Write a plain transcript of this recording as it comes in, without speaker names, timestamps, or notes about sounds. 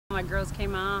my girls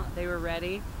came out, they were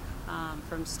ready.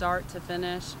 From start to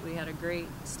finish, we had a great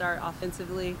start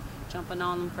offensively, jumping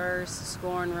on them first,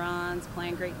 scoring runs,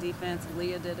 playing great defense.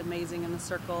 Leah did amazing in the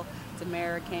circle.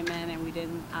 Tamara came in, and we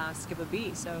didn't skip a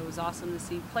beat. So it was awesome to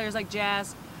see players like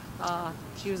Jazz.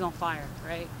 She was on fire,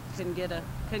 right? Couldn't get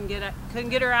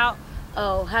her out.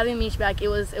 Oh, having Mish back, it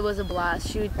was a blast.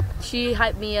 She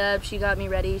hyped me up. She got me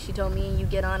ready. She told me, "You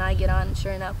get on, I get on."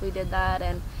 Sure enough, we did that,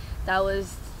 and that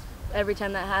was every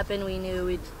time that happened. We knew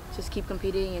we'd just keep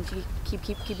competing and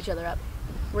keep each other up.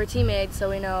 We're teammates, so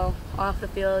we know off the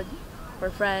field we're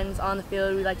friends. On the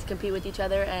field, we like to compete with each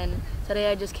other. And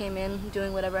today, I just came in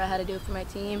doing whatever I had to do for my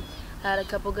team. I had a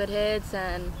couple good hits,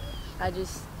 and I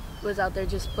just was out there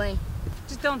just playing.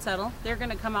 Just don't settle. They're going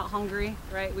to come out hungry,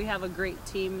 right? We have a great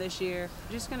team this year.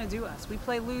 We're just going to do us. We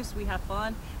play loose, we have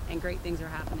fun, and great things are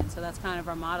happening. So that's kind of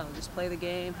our motto. Just play the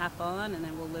game, have fun, and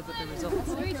then we'll live with the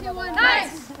results. 3, 2, 1,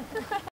 nice!